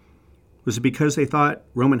 Was it because they thought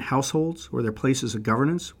Roman households or their places of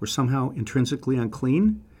governance were somehow intrinsically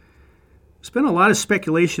unclean? There's been a lot of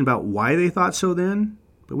speculation about why they thought so then,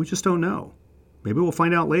 but we just don't know. Maybe we'll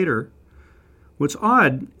find out later. What's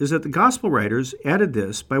odd is that the gospel writers added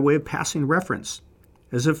this by way of passing reference,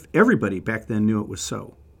 as if everybody back then knew it was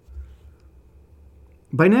so.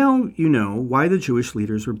 By now, you know why the Jewish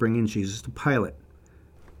leaders were bringing Jesus to Pilate.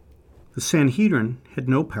 The Sanhedrin had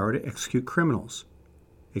no power to execute criminals.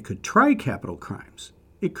 It could try capital crimes.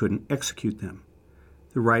 It couldn't execute them.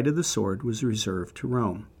 The right of the sword was reserved to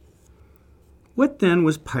Rome. What then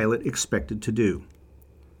was Pilate expected to do?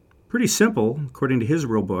 Pretty simple, according to his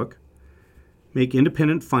rule book. Make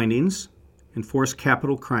independent findings, enforce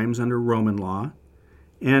capital crimes under Roman law,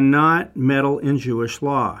 and not meddle in Jewish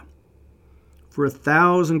law. For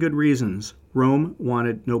 1,000 good reasons, Rome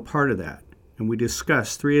wanted no part of that, and we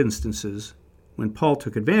discussed 3 instances when Paul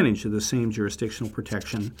took advantage of the same jurisdictional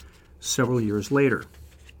protection several years later.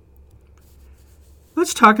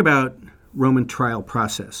 Let's talk about Roman trial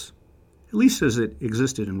process, at least as it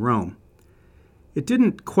existed in Rome. It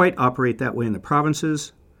didn't quite operate that way in the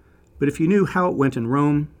provinces, but if you knew how it went in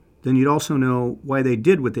Rome, then you'd also know why they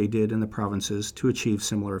did what they did in the provinces to achieve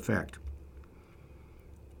similar effect.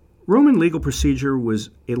 Roman legal procedure was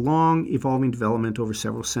a long, evolving development over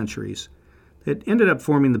several centuries that ended up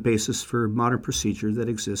forming the basis for modern procedure that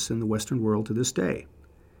exists in the Western world to this day.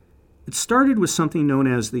 It started with something known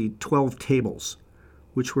as the 12 Tables,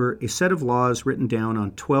 which were a set of laws written down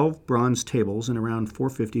on 12 bronze tables in around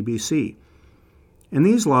 450 BC. And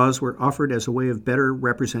these laws were offered as a way of better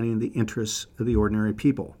representing the interests of the ordinary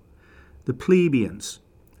people, the plebeians,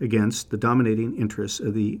 against the dominating interests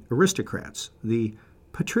of the aristocrats, the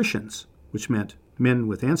patricians, which meant men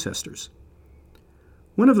with ancestors.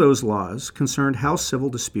 One of those laws concerned how civil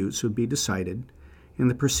disputes would be decided, and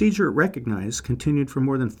the procedure it recognized continued for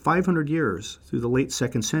more than 500 years through the late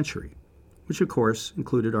 2nd century, which of course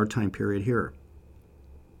included our time period here.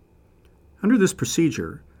 Under this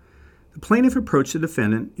procedure, the plaintiff approached the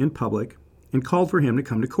defendant in public and called for him to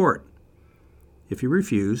come to court. If he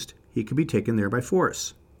refused, he could be taken there by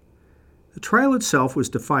force. The trial itself was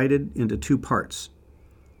divided into 2 parts.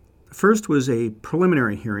 The first was a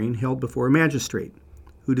preliminary hearing held before a magistrate,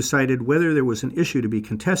 who decided whether there was an issue to be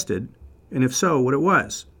contested, and if so, what it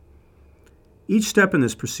was. Each step in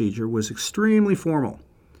this procedure was extremely formal.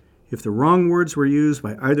 If the wrong words were used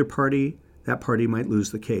by either party, that party might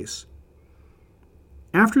lose the case.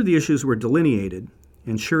 After the issues were delineated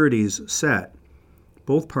and sureties set,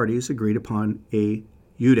 both parties agreed upon a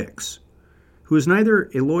iudex, who is neither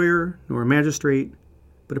a lawyer nor a magistrate,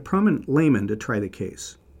 but a prominent layman to try the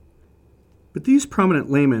case. But these prominent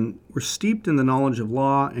laymen were steeped in the knowledge of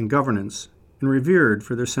law and governance and revered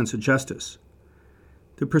for their sense of justice.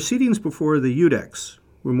 The proceedings before the iudex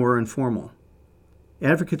were more informal.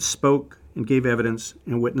 Advocates spoke and gave evidence,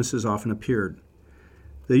 and witnesses often appeared.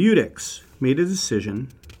 The iudex made a decision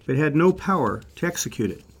but had no power to execute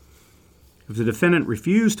it. If the defendant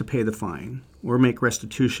refused to pay the fine or make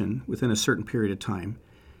restitution within a certain period of time,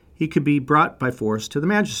 he could be brought by force to the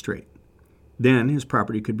magistrate. Then his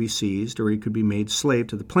property could be seized, or he could be made slave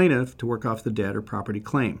to the plaintiff to work off the debt or property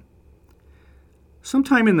claim.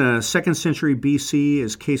 Sometime in the 2nd century BC,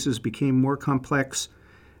 as cases became more complex,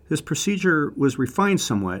 this procedure was refined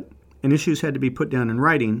somewhat, and issues had to be put down in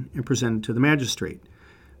writing and presented to the magistrate,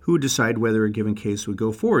 who would decide whether a given case would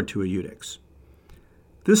go forward to a iudex.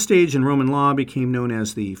 This stage in Roman law became known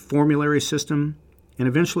as the formulary system, and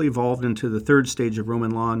eventually evolved into the 3rd stage of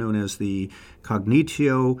Roman law known as the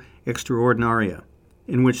cognitio extraordinaria,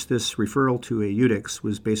 in which this referral to a iudex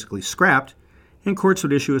was basically scrapped, and courts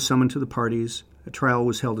would issue a summon to the parties, a trial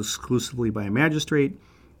was held exclusively by a magistrate,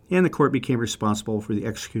 and the court became responsible for the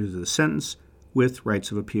execution of the sentence with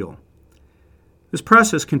rights of appeal. This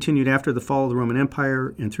process continued after the fall of the Roman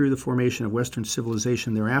Empire and through the formation of Western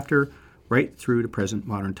civilization thereafter, right through to present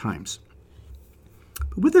modern times.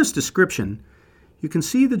 But with this description, you can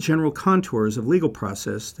see the general contours of legal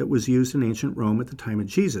process that was used in ancient Rome at the time of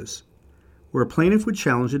Jesus, where a plaintiff would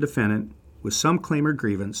challenge a defendant with some claim or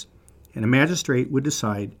grievance, and a magistrate would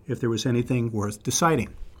decide if there was anything worth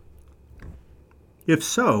deciding. If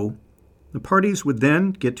so, the parties would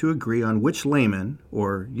then get to agree on which layman,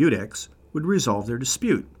 or iudex, would resolve their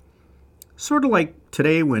dispute. Sort of like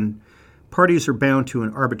today when parties are bound to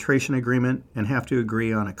an arbitration agreement and have to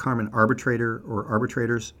agree on a common arbitrator or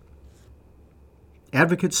arbitrators.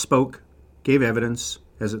 Advocates spoke, gave evidence,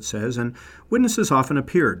 as it says, and witnesses often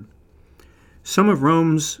appeared. Some of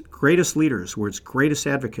Rome's greatest leaders were its greatest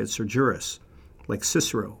advocates or jurists, like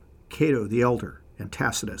Cicero, Cato the Elder, and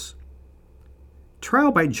Tacitus.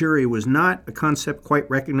 Trial by jury was not a concept quite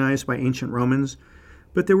recognized by ancient Romans,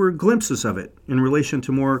 but there were glimpses of it in relation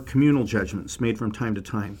to more communal judgments made from time to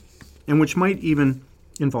time, and which might even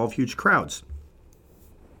involve huge crowds.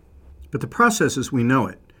 But the process as we know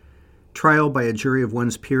it, trial by a jury of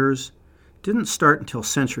one's peers, didn't start until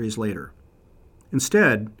centuries later.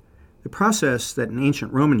 Instead, the process that an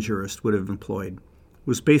ancient Roman jurist would have employed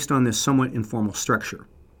was based on this somewhat informal structure.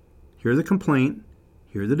 Hear the complaint,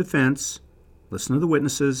 hear the defense, listen to the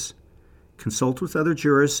witnesses, consult with other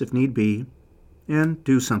jurists if need be, and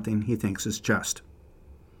do something he thinks is just.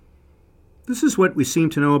 This is what we seem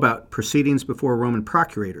to know about proceedings before Roman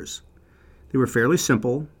procurators. They were fairly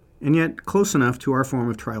simple, and yet close enough to our form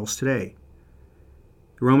of trials today.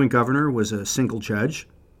 The Roman governor was a single judge.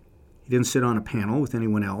 He didn't sit on a panel with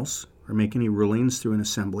anyone else or make any rulings through an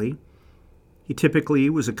assembly. He typically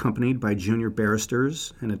was accompanied by junior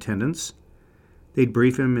barristers and attendants. They'd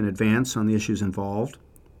brief him in advance on the issues involved,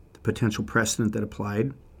 the potential precedent that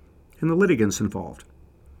applied, and the litigants involved.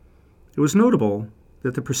 It was notable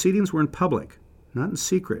that the proceedings were in public, not in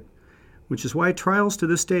secret, which is why trials to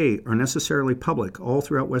this day are necessarily public all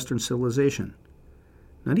throughout Western civilization.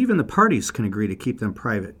 Not even the parties can agree to keep them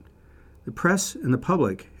private. The press and the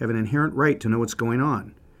public have an inherent right to know what's going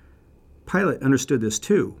on. Pilate understood this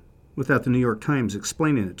too, without the New York Times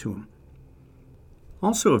explaining it to him.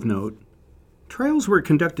 Also of note, trials were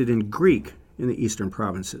conducted in Greek in the eastern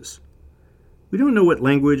provinces. We don't know what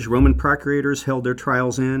language Roman procurators held their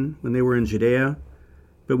trials in when they were in Judea,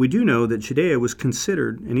 but we do know that Judea was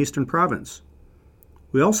considered an eastern province.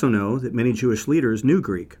 We also know that many Jewish leaders knew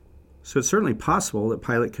Greek, so it's certainly possible that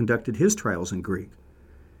Pilate conducted his trials in Greek.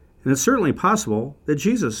 And it's certainly possible that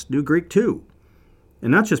Jesus knew Greek too, and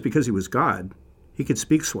not just because he was God. He could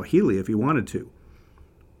speak Swahili if he wanted to.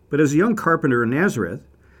 But as a young carpenter in Nazareth,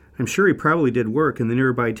 I'm sure he probably did work in the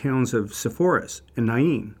nearby towns of Sepphoris and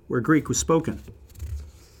Nain, where Greek was spoken.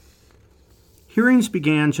 Hearings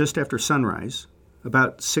began just after sunrise,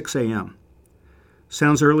 about 6 a.m.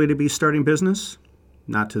 Sounds early to be starting business?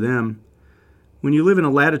 Not to them. When you live in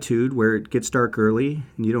a latitude where it gets dark early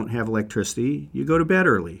and you don't have electricity, you go to bed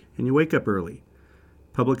early and you wake up early.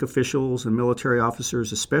 Public officials and military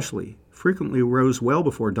officers especially frequently rose well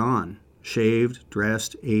before dawn, shaved,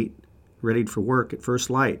 dressed, ate, readied for work at first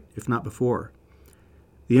light, if not before.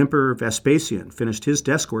 The Emperor Vespasian finished his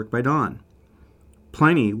desk work by dawn.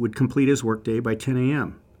 Pliny would complete his workday by 10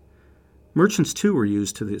 a.m. Merchants, too, were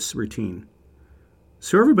used to this routine.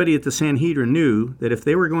 So everybody at the Sanhedrin knew that if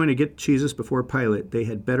they were going to get Jesus before Pilate, they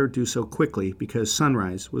had better do so quickly because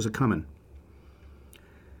sunrise was a-comin'.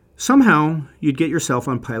 Somehow, you'd get yourself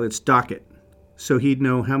on Pilate's docket, so he'd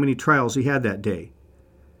know how many trials he had that day.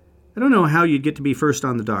 I don't know how you'd get to be first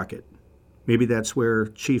on the docket. Maybe that's where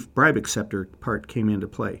chief bribe acceptor part came into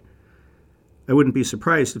play. I wouldn't be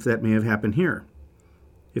surprised if that may have happened here.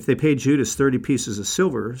 If they paid Judas 30 pieces of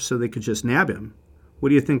silver so they could just nab him, what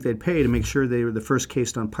do you think they'd pay to make sure they were the first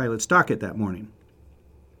case on Pilate's docket that morning?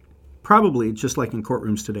 Probably, just like in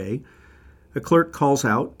courtrooms today, a clerk calls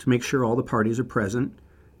out to make sure all the parties are present,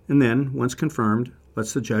 and then, once confirmed,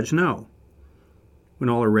 lets the judge know. When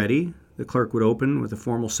all are ready, the clerk would open with a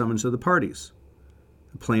formal summons of the parties.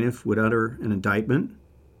 The plaintiff would utter an indictment.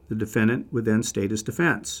 The defendant would then state his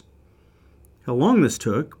defense. How long this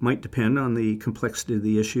took might depend on the complexity of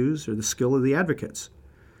the issues or the skill of the advocates.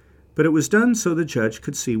 But it was done so the judge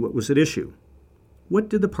could see what was at issue. What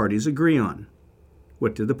did the parties agree on?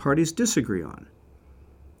 What did the parties disagree on?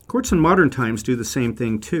 Courts in modern times do the same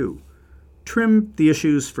thing too. Trim the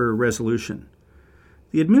issues for resolution.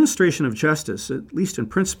 The administration of justice, at least in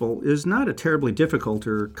principle, is not a terribly difficult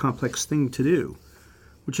or complex thing to do,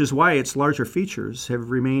 which is why its larger features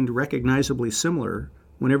have remained recognizably similar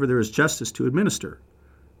whenever there is justice to administer,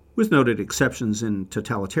 with noted exceptions in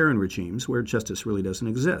totalitarian regimes where justice really doesn't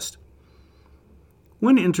exist.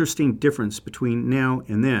 One interesting difference between now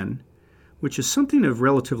and then, which is something of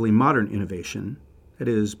relatively modern innovation, that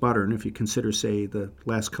is, modern if you consider, say, the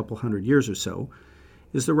last couple hundred years or so,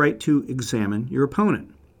 is the right to examine your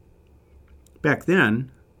opponent. Back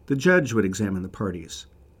then, the judge would examine the parties.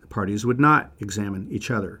 The parties would not examine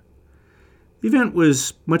each other. The event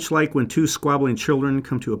was much like when two squabbling children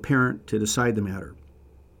come to a parent to decide the matter.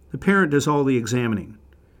 The parent does all the examining.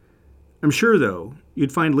 I'm sure, though,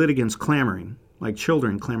 you'd find litigants clamoring, like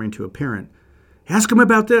children clamoring to a parent, "Ask him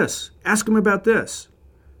about this! Ask him about this!"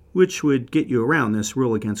 which would get you around this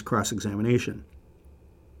rule against cross-examination.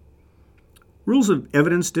 Rules of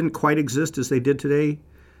evidence didn't quite exist as they did today,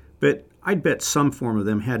 but I'd bet some form of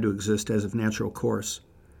them had to exist as of natural course.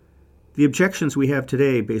 The objections we have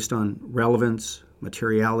today based on relevance,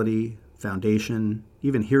 materiality, foundation,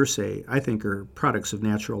 even hearsay, I think are products of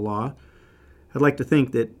natural law. I'd like to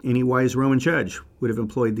think that any wise Roman judge would have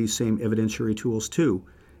employed these same evidentiary tools too,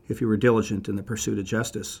 if he were diligent in the pursuit of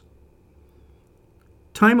justice.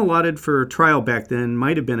 Time allotted for trial back then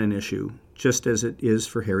might have been an issue, just as it is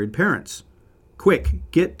for harried parents.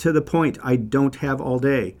 Quick, get to the point, I don't have all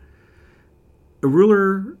day. A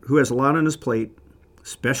ruler who has a lot on his plate,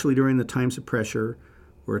 especially during the times of pressure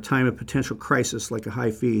or a time of potential crisis like a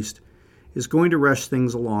high feast, is going to rush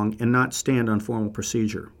things along and not stand on formal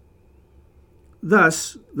procedure.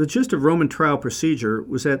 Thus, the gist of Roman trial procedure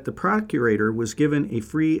was that the procurator was given a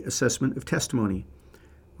free assessment of testimony,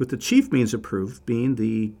 with the chief means of proof being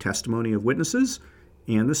the testimony of witnesses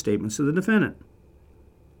and the statements of the defendant.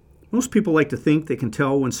 Most people like to think they can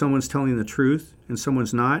tell when someone's telling the truth and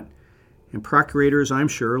someone's not, and procurators, I'm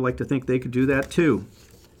sure, like to think they could do that too,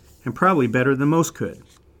 and probably better than most could.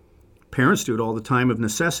 Parents do it all the time of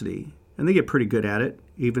necessity, and they get pretty good at it,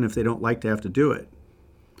 even if they don't like to have to do it.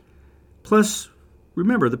 Plus,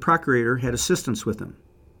 remember, the procurator had assistants with him.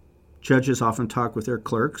 Judges often talk with their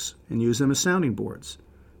clerks and use them as sounding boards.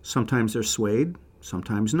 Sometimes they're swayed,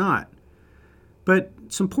 sometimes not. But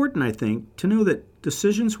it's important, I think, to know that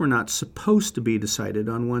decisions were not supposed to be decided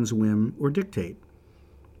on one's whim or dictate.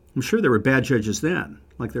 I'm sure there were bad judges then,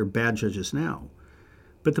 like there are bad judges now.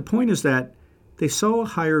 But the point is that they saw a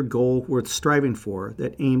higher goal worth striving for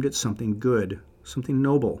that aimed at something good, something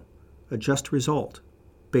noble, a just result,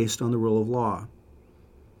 based on the rule of law.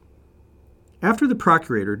 After the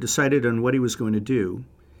procurator decided on what he was going to do,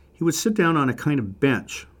 he would sit down on a kind of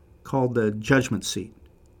bench called the judgment seat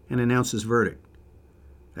and announce his verdict.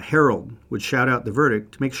 A herald would shout out the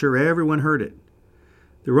verdict to make sure everyone heard it.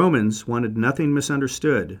 The Romans wanted nothing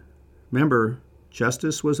misunderstood. Remember,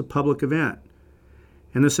 justice was a public event.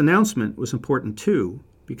 And this announcement was important too,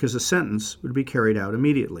 because the sentence would be carried out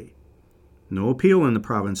immediately. No appeal in the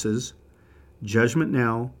provinces. Judgment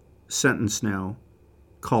now, sentence now,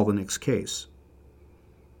 call the next case.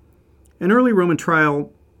 An early Roman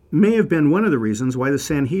trial may have been one of the reasons why the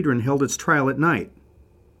Sanhedrin held its trial at night.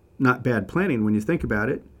 Not bad planning when you think about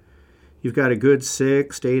it. You've got a good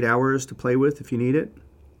 6 to 8 hours to play with if you need it.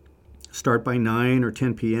 Start by 9 or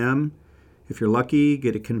 10 p.m. If you're lucky,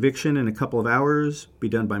 get a conviction in a couple of hours, be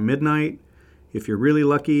done by midnight. If you're really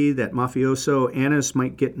lucky, that mafioso Annas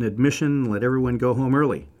might get an admission and let everyone go home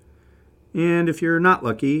early. And if you're not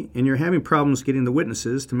lucky and you're having problems getting the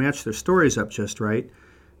witnesses to match their stories up just right,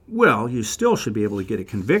 well, you still should be able to get a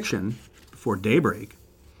conviction before daybreak.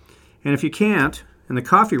 And if you can't, and the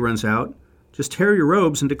coffee runs out, just tear your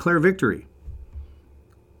robes and declare victory.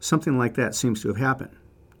 Something like that seems to have happened,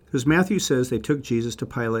 because Matthew says they took Jesus to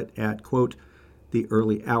Pilate at, quote, the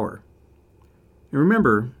early hour. And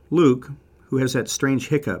remember, Luke, who has that strange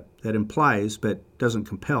hiccup that implies but doesn't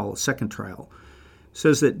compel a second trial,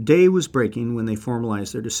 says that day was breaking when they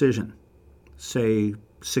formalized their decision. Say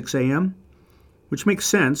 6 a.m., which makes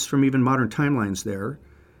sense from even modern timelines there.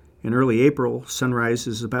 In early April, sunrise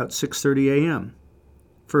is about 6:30 a.m.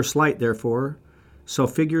 First light, therefore, saw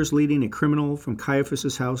figures leading a criminal from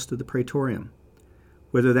Caiaphas' house to the Praetorium,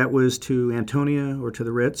 whether that was to Antonia or to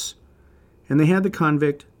the Ritz, and they had the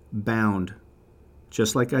convict bound,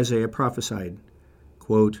 just like Isaiah prophesied,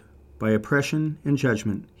 quote, by oppression and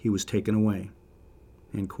judgment he was taken away,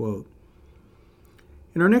 end quote.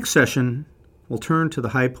 In our next session, we'll turn to the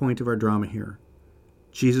high point of our drama here,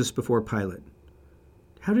 Jesus before Pilate.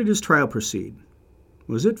 How did his trial proceed?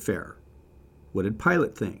 Was it fair? What did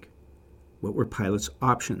Pilate think? What were Pilate's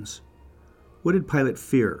options? What did Pilate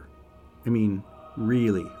fear?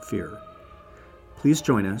 Really fear. Please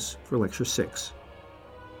join us for Lecture 6,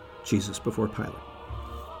 Jesus before Pilate.